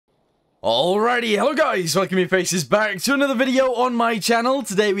Alrighty, hello guys, welcome your faces back to another video on my channel.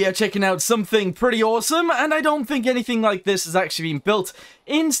 Today we are checking out something pretty awesome, and I don't think anything like this has actually been built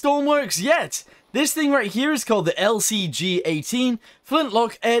in Stormworks yet. This thing right here is called the LCG-18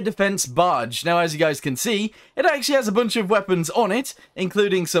 Flintlock Air Defense Barge. Now, as you guys can see, it actually has a bunch of weapons on it,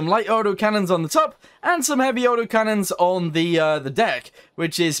 including some light autocannons on the top and some heavy autocannons on the deck,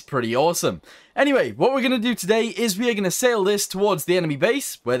 which is pretty awesome. Anyway, what we're going to do today is we are going to sail this towards the enemy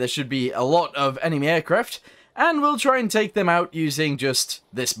base, where there should be a lot of enemy aircraft, and we'll try and take them out using just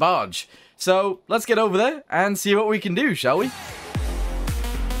this barge. So, let's get over there and see what we can do, shall we?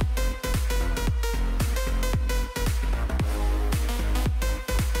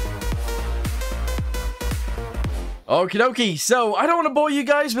 Okie dokie, so I don't want to bore you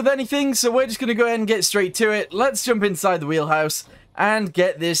guys with anything, so we're just going to go ahead and get straight to it. Let's jump inside the wheelhouse and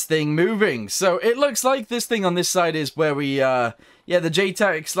get this thing moving. So it looks like this thing on this side is where we, the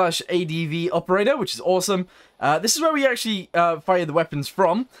JTAC/ADV operator, which is awesome. This is where we actually fire the weapons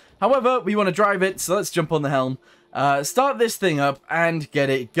from. However, we want to drive it, so let's jump on the helm, start this thing up, and get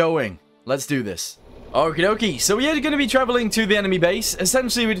it going. Let's do this. Okie dokie, so we are going to be traveling to the enemy base.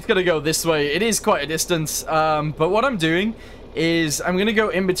 Essentially, we're just going to go this way. It is quite a distance, but what I'm doing is I'm going to go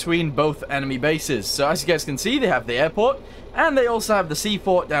in between both enemy bases. So as you guys can see, they have the airport, and they also have the sea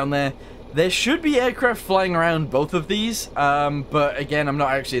fort down there. There should be aircraft flying around both of these, but again, I'm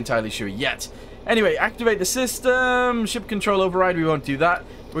not actually entirely sure yet. Anyway, activate the system, ship control override, we won't do that.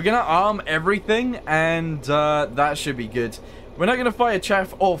 We're going to arm everything, and that should be good. We're not going to fire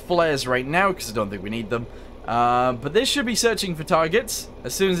chaff or flares right now, because I don't think we need them. But this should be searching for targets.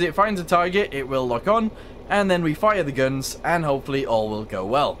 As soon as it finds a target, it will lock on, and then we fire the guns, and hopefully all will go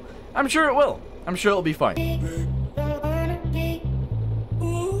well. I'm sure it will. I'm sure it'll be fine.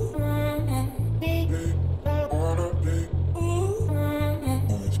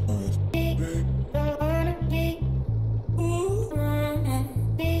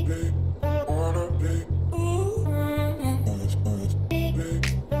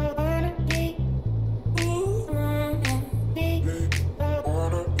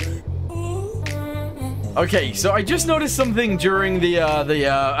 Okay, so I just noticed something during the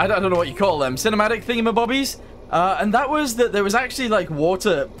I don't know what you call them, cinematic thingamabobbies, and that was that there was actually, like,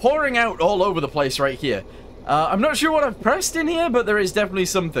 water pouring out all over the place right here. I'm not sure what I've pressed in here, but there is definitely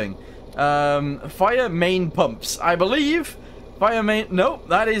something. Fire main pumps, I believe. Fire main, nope,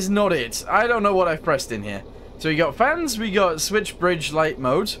 that is not it. I don't know what I've pressed in here. So we got fans, we got switch bridge light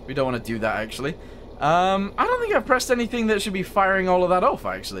mode. We don't want to do that, actually. I don't think I've pressed anything that should be firing all of that off,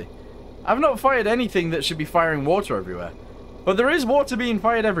 actually. I've not fired anything that should be firing water everywhere. But there is water being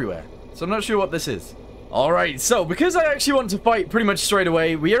fired everywhere. So I'm not sure what this is. Alright, so because I actually want to fight pretty much straight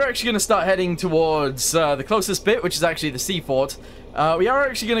away, we are actually going to start heading towards the closest bit, which is actually the sea fort. We are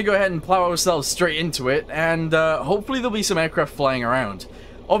actually going to go ahead and plow ourselves straight into it, and hopefully there'll be some aircraft flying around.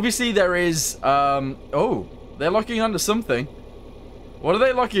 Obviously there is, oh, they're locking onto something. What are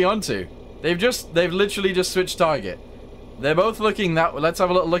they locking onto? They've literally just switched target. They're both looking that way. Let's have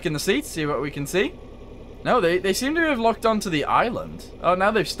a little look in the seats, see what we can see. No, they seem to have locked onto the island. Oh,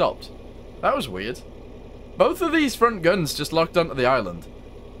 now they've stopped. That was weird. Both of these front guns just locked onto the island.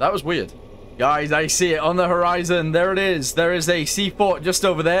 That was weird. Guys, I see it on the horizon. There it is. There is a sea fort just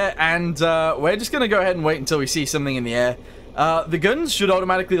over there, and we're just going to go ahead and wait until we see something in the air. The guns should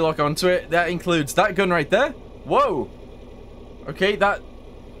automatically lock onto it. That includes that gun right there. Whoa. Okay, that...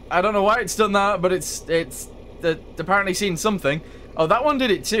 I don't know why it's done that, but it's apparently seen something. Oh, that one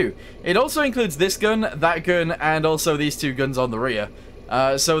did it too. It also includes this gun, that gun, and also these two guns on the rear.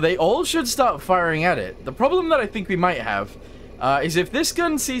 So they all should start firing at it. The problem that I think we might have is if this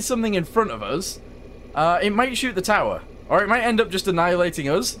gun sees something in front of us, it might shoot the tower. Or it might end up just annihilating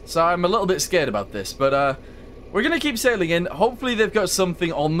us. So I'm a little bit scared about this. But we're going to keep sailing in. Hopefully they've got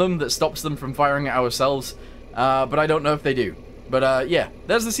something on them that stops them from firing at ourselves. But I don't know if they do. But yeah,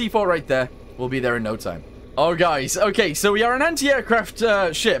 there's the C4 right there. We'll be there in no time. Oh, guys. Okay, so we are an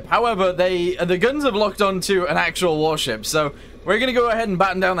anti-aircraft ship. However, the guns have locked onto an actual warship. So we're going to go ahead and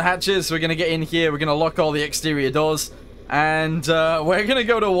batten down the hatches. We're going to get in here. We're going to lock all the exterior doors. And we're going to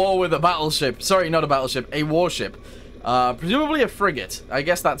go to war with a battleship. Sorry, not a battleship. A warship. Presumably a frigate. I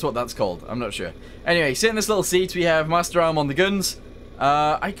guess that's what that's called. I'm not sure. Anyway, sit in this little seat. We have master arm on the guns.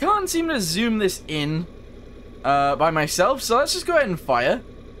 I can't seem to zoom this in by myself. So let's just go ahead and fire.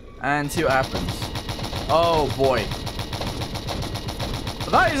 And see what happens. Oh, boy.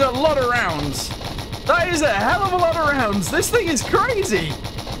 That is a lot of rounds. That is a hell of a lot of rounds. This thing is crazy.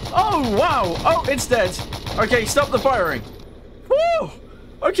 Oh, wow. Oh, it's dead. Okay, stop the firing. Woo!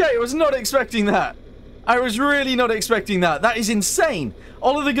 Okay, I was not expecting that. I was really not expecting that. That is insane.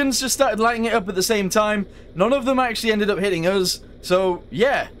 All of the guns just started lighting it up at the same time. None of them actually ended up hitting us. So,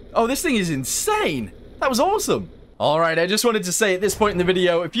 yeah. Oh, this thing is insane. That was awesome. Alright, I just wanted to say at this point in the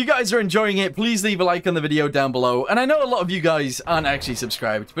video, if you guys are enjoying it, please leave a like on the video down below. And I know a lot of you guys aren't actually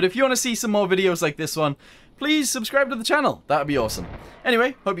subscribed, but if you want to see some more videos like this one, please subscribe to the channel. That'd be awesome.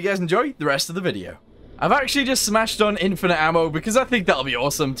 Anyway, hope you guys enjoy the rest of the video. I've actually just smashed on infinite ammo because I think that'll be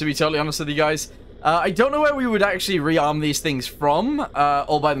awesome, to be totally honest with you guys. I don't know where we would actually rearm these things from,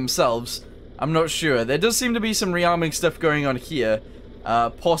 all by themselves. I'm not sure. There does seem to be some rearming stuff going on here,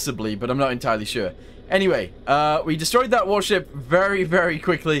 possibly, but I'm not entirely sure. Anyway, we destroyed that warship very, very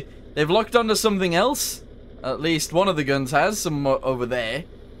quickly. They've locked onto something else. At least one of the guns has, some over there.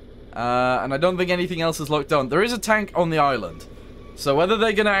 And I don't think anything else is locked on. There is a tank on the island. So whether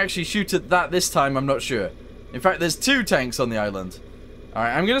they're going to actually shoot at that this time, I'm not sure. In fact, there's 2 tanks on the island.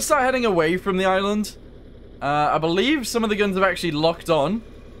 Alright, I'm going to start heading away from the island. I believe some of the guns have actually locked on.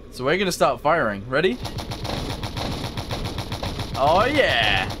 So we're going to start firing. Ready? Oh,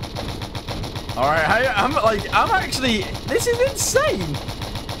 yeah. Alright, I'm actually... This is insane.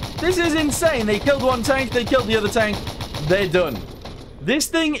 This is insane. They killed one tank, they killed the other tank. They're done. This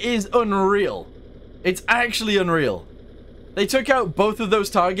thing is unreal. It's actually unreal. They took out both of those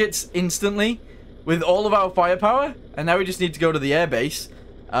targets instantly with all of our firepower, and now we just need to go to the airbase.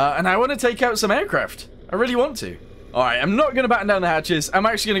 And I want to take out some aircraft. I really want to. Alright, I'm not going to batten down the hatches. I'm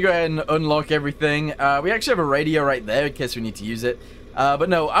actually going to go ahead and unlock everything. We actually have a radio right there in case we need to use it. But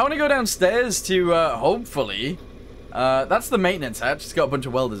no, I want to go downstairs to, hopefully... that's the maintenance hatch. It's got a bunch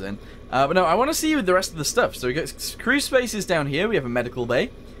of welders in. But no, I want to see the rest of the stuff. So we got crew spaces down here. We have a medical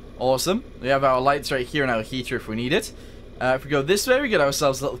bay. Awesome. We have our lights right here and our heater if we need it. If we go this way, we get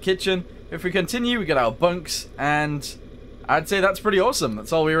ourselves a little kitchen. If we continue, we get our bunks. And I'd say that's pretty awesome.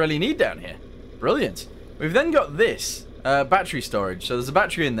 That's all we really need down here. Brilliant. We've then got this. Battery storage. So there's a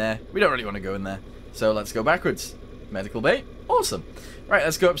battery in there. We don't really want to go in there. So let's go backwards. Medical bay. Awesome. Right,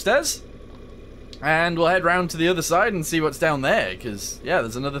 let's go upstairs. And we'll head round to the other side and see what's down there. Because, yeah,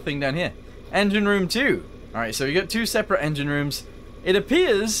 there's another thing down here. Engine room 2. Alright, so we got 2 separate engine rooms. It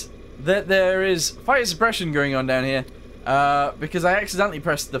appears that there is fire suppression going on down here. Because I accidentally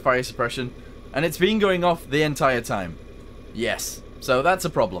pressed the fire suppression. And it's been going off the entire time. Yes. So that's a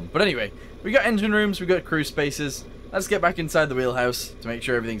problem. But anyway, we got engine rooms, we got crew spaces. Let's get back inside the wheelhouse to make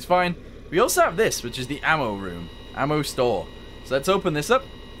sure everything's fine. We also have this, which is the ammo room. Ammo store. So let's open this up.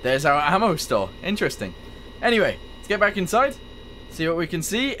 There's our ammo store. Interesting. Anyway, let's get back inside. See what we can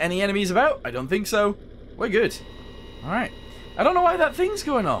see. Any enemies about? I don't think so. We're good. Alright. I don't know why that thing's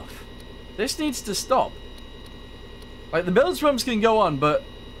going off. This needs to stop. Like, the bilge pumps can go on, but...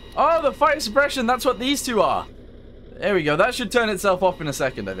 Oh, the fire suppression. That's what these 2 are. There we go. That should turn itself off in a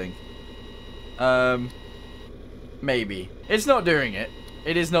second, I think. Maybe. It's not doing it.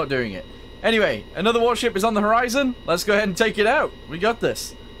 It is not doing it. Anyway, another warship is on the horizon. Let's go ahead and take it out. We got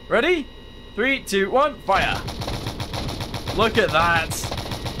this. Ready? 3, 2, 1, fire. Look at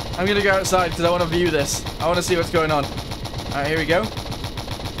that. I'm going to go outside because I want to view this. I want to see what's going on. Alright, here we go.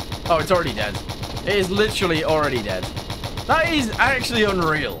 Oh, it's already dead. It is literally already dead. That is actually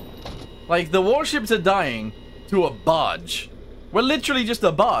unreal. Like, the warships are dying to a barge. We're literally just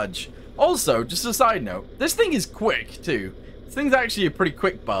a barge. Also, just a side note, this thing is quick, too. This thing's actually a pretty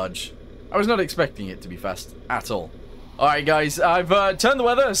quick barge. I was not expecting it to be fast at all. Alright guys, I've turned the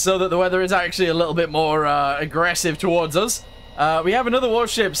weather so that the weather is actually a little bit more aggressive towards us. We have another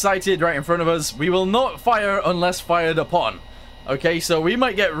warship sighted right in front of us. We will not fire unless fired upon. Okay, so we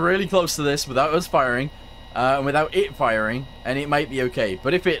might get really close to this without us firing, and without it firing, and it might be okay.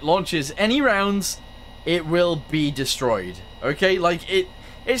 But if it launches any rounds, it will be destroyed. Okay, like, it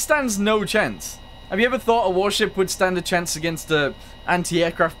stands no chance. Have you ever thought a warship would stand a chance against an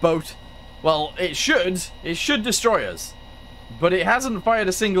anti-aircraft boat? Well, it should. It should destroy us. But it hasn't fired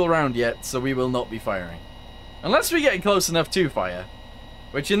a single round yet, so we will not be firing. Unless we get close enough to fire.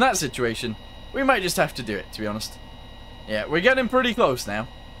 Which, in that situation, we might just have to do it, to be honest. Yeah, we're getting pretty close now.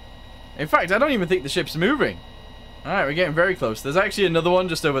 In fact, I don't even think the ship's moving. Alright, we're getting very close. There's actually another one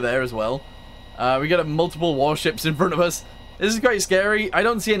just over there as well. We got multiple warships in front of us. This is quite scary. I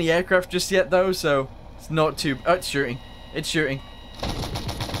don't see any aircraft just yet, though, so it's not too... Oh, it's shooting. It's shooting.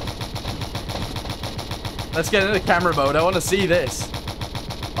 Let's get into camera mode. I want to see this.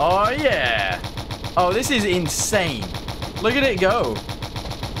 Oh, yeah. Oh, this is insane. Look at it go.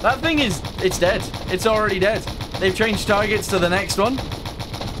 That thing is... It's dead. It's already dead. They've changed targets to the next one.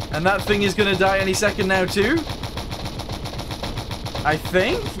 And that thing is going to die any second now, too. I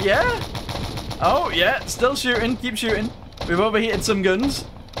think. Yeah. Oh, yeah. Still shooting. Keep shooting. We've overheated some guns,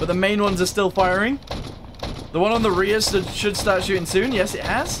 but the main ones are still firing. The one on the rear should start shooting soon. Yes, it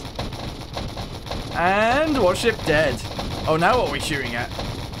has. And warship dead. Oh, now what are we shooting at?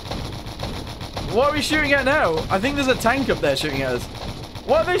 What are we shooting at now? I think there's a tank up there shooting at us.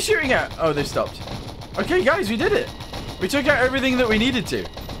 What are they shooting at? Oh, they stopped. Okay, guys, we did it. We took out everything that we needed to.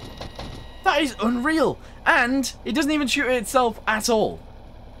 That is unreal. And it doesn't even shoot at itself at all.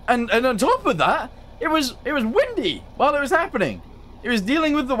 And on top of that, it was windy while it was happening. It was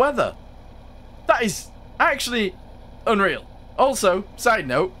dealing with the weather. That is actually unreal. Also, side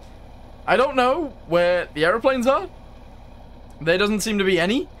note, I don't know where the aeroplanes are. There doesn't seem to be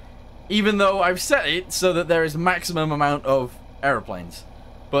any, even though I've set it so that there is maximum amount of aeroplanes.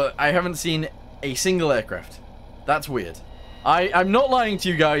 But I haven't seen a single aircraft. That's weird. I'm not lying to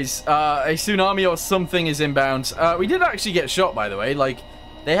you guys. A tsunami or something is inbound. We did actually get shot, by the way. Like,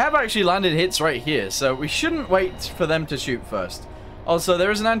 they have actually landed hits right here, so we shouldn't wait for them to shoot first. Also, there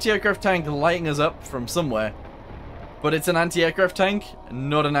is an anti-aircraft tank lighting us up from somewhere, but it's an anti-aircraft tank,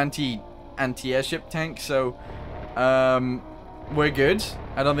 not an anti-airship tank, so we're good.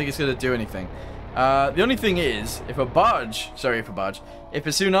 I don't think it's going to do anything. The only thing is, if a tsunami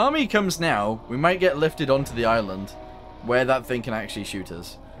comes now, we might get lifted onto the island where that thing can actually shoot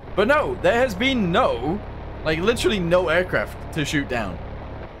us. But no, there has been no, like literally no aircraft to shoot down.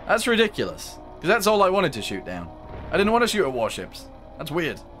 That's ridiculous, because that's all I wanted to shoot down. I didn't want to shoot at warships. That's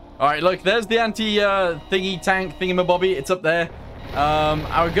weird. Alright, look, there's the anti-thingy tank thingamabobby. It's up there.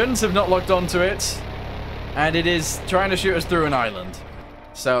 Our guns have not locked onto it, and it is trying to shoot us through an island.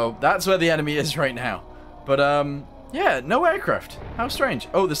 So, that's where the enemy is right now. But, yeah, no aircraft. How strange.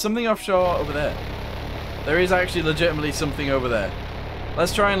 Oh, there's something offshore over there. There is actually legitimately something over there.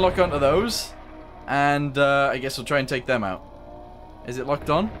 Let's try and lock onto those, and I guess we'll try and take them out. Is it locked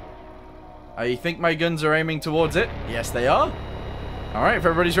on? I think my guns are aiming towards it. Yes, they are. Alright, if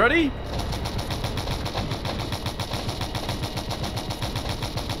everybody's ready.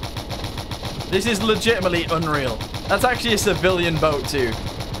 This is legitimately unreal. That's actually a civilian boat, too.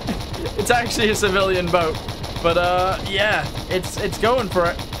 It's actually a civilian boat. But, yeah, it's going for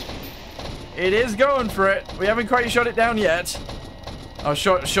it. It is going for it. We haven't quite shot it down yet. Oh,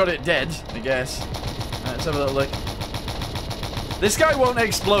 shot it dead, I guess. Let's have a little look. This guy won't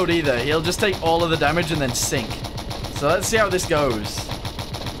explode either. He'll just take all of the damage and then sink. So let's see how this goes.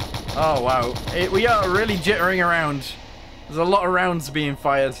 Oh, wow. We are really jittering around. There's a lot of rounds being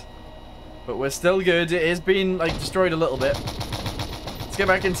fired. But we're still good. It is being, like, destroyed a little bit. Let's get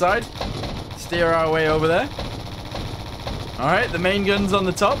back inside. Steer our way over there. Alright, the main gun's on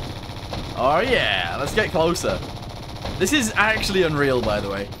the top. Oh, yeah. Let's get closer. This is actually unreal, by the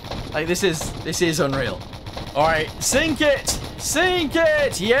way. Like, this is unreal. Alright, sink it! Sink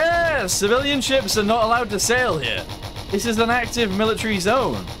it! Yes! Civilian ships are not allowed to sail here. This is an active military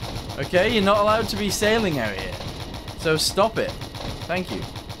zone. Okay, you're not allowed to be sailing out here. So stop it. Thank you.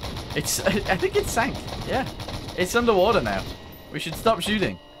 I think it sank. Yeah. It's underwater now. We should stop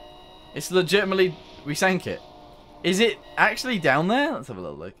shooting. It's legitimately... We sank it. Is it actually down there? Let's have a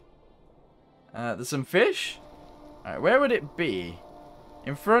little look. There's some fish. Alright, where would it be?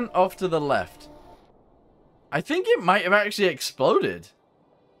 In front, off to the left. I think it might have actually exploded.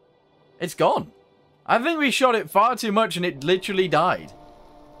 It's gone. I think we shot it far too much and it literally died.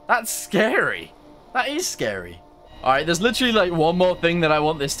 That's scary. That is scary. Alright, there's literally like one more thing that I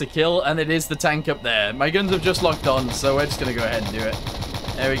want this to kill, and it is the tank up there. My guns have just locked on, so we're just going to go ahead and do it.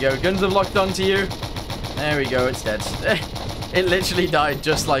 There we go. Guns have locked onto you. There we go. It's dead. It literally died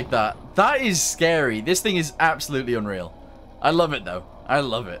just like that. That is scary. This thing is absolutely unreal. I love it, though. I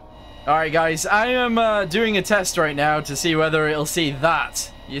love it. Alright, guys. I am doing a test right now to see whether it'll see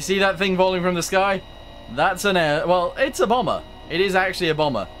that. You see that thing falling from the sky? That's an air... Well, it's a bomber. It is actually a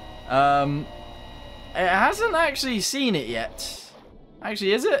bomber. It hasn't actually seen it yet.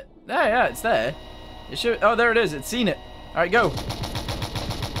 Actually, is it? Yeah, it's there. It should... Oh, there it is. It's seen it. Alright, go.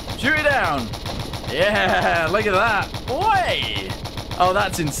 Shoot it down. Yeah, look at that. Way. Oh,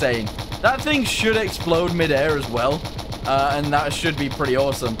 that's insane. That thing should explode mid-air as well. And that should be pretty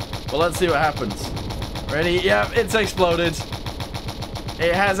awesome. Well, let's see what happens. Ready? Yeah, it's exploded.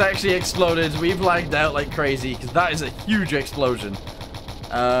 It has actually exploded. We've lagged out like crazy because that is a huge explosion.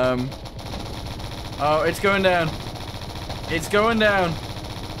 Oh, it's going down. It's going down.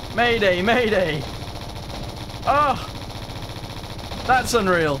 Mayday, mayday. Oh, that's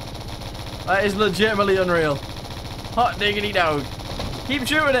unreal. That is legitimately unreal. Hot diggity dog. Keep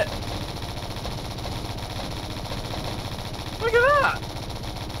shooting it. Look at that.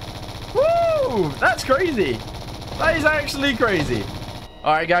 Woo! That's crazy. That is actually crazy.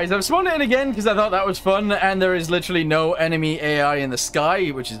 Alright guys, I've spawned it in again because I thought that was fun, and there is literally no enemy AI in the sky,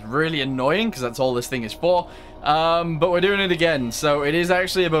 which is really annoying because that's all this thing is for. But we're doing it again, so it is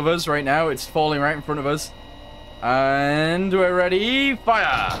actually above us right now. It's falling right in front of us. And we're ready,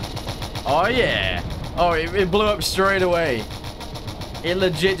 fire! Oh yeah! Oh, it blew up straight away. It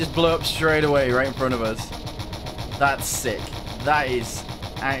legit just blew up straight away right in front of us. That's sick. That is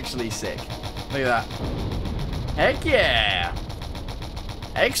actually sick. Look at that. Heck yeah!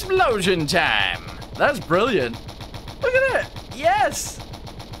 Explosion time! That's brilliant. Look at it! Yes!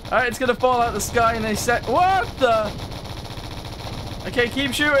 Alright, it's gonna fall out of the sky in a sec. What the? Okay,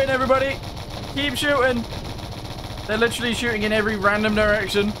 keep shooting, everybody. Keep shooting. They're literally shooting in every random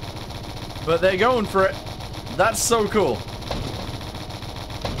direction. But they're going for it. That's so cool.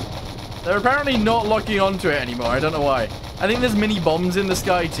 They're apparently not locking onto it anymore. I don't know why. I think there's mini bombs in the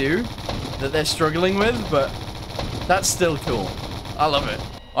sky too that they're struggling with, but that's still cool. I love it.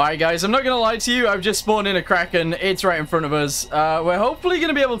 Alright guys, I'm not going to lie to you. I've just spawned in a Kraken. It's right in front of us. We're hopefully going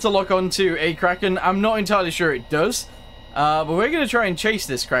to be able to lock onto a Kraken. I'm not entirely sure it does. But we're going to try and chase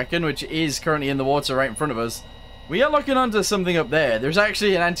this Kraken, which is currently in the water right in front of us. We are locking onto something up there. There's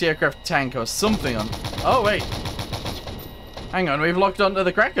actually an anti-aircraft tank or something on... Oh, wait. Hang on, we've locked onto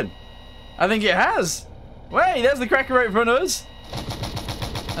the Kraken. I think it has. Wait, there's the Kraken right in front of us.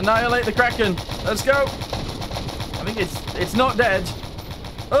 Annihilate the Kraken. Let's go. I think it's not dead.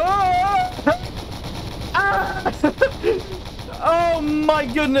 Oh! Ah! Oh my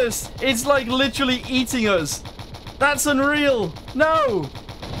goodness. It's like literally eating us. That's unreal. No.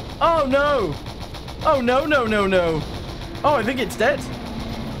 Oh no. Oh no, no, no, no. Oh, I think it's dead.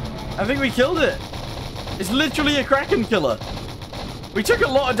 I think we killed it. It's literally a Kraken killer. We took a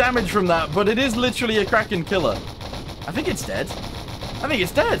lot of damage from that, but it is literally a Kraken killer. I think it's dead. I think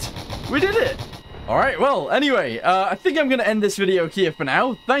it's dead. We did it. Alright, well, anyway, I think I'm going to end this video here for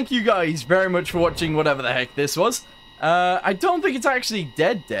now. Thank you guys very much for watching whatever the heck this was. I don't think it's actually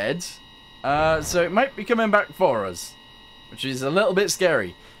dead, so it might be coming back for us, which is a little bit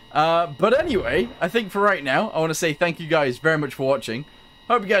scary. But anyway, I think for right now, I want to say thank you guys very much for watching.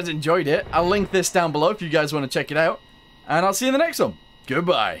 Hope you guys enjoyed it. I'll link this down below if you guys want to check it out. And I'll see you in the next one.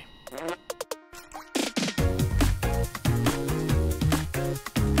 Goodbye.